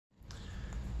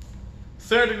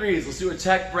Third degrees, let's do a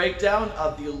tech breakdown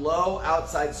of the low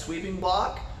outside sweeping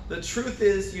block. The truth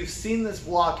is you've seen this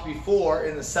block before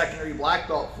in the secondary black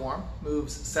belt form,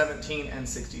 moves 17 and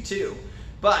 62,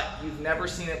 but you've never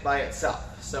seen it by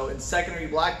itself. So in secondary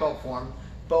black belt form,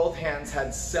 both hands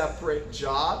had separate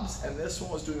jobs, and this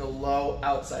one was doing a low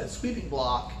outside sweeping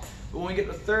block. But when we get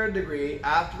to third degree,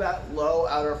 after that low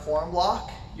outer form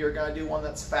block, you're gonna do one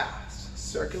that's fast.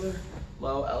 Circular,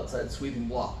 low outside sweeping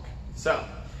block. So,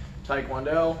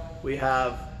 Taekwondo, we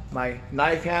have my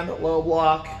knife hand low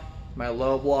block, my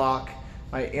low block,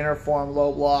 my inner form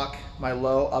low block, my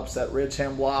low upset ridge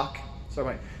hand block.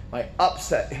 So my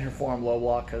upset inner form low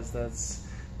block, because that's,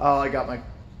 oh, I got my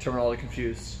terminology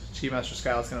confused. Chief Master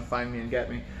Skyle's gonna find me and get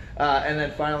me. And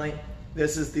then finally,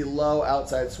 this is the low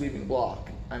outside sweeping block.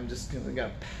 I'm just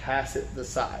gonna pass it to the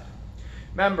side.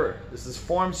 Remember, this is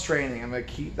forms training. I'm gonna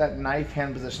keep that knife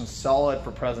hand position solid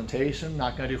for presentation,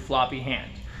 not gonna do floppy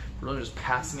hand. We're really just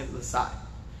passing it to the side.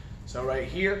 So right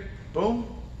here, boom,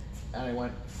 and I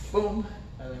went boom,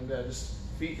 and I'm gonna just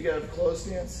feet together for close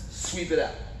stance, sweep it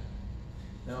out.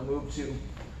 Now I'll move to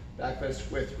back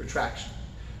fist with retraction.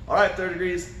 All right, third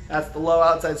degrees, that's the low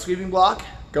outside sweeping block.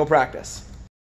 Go practice.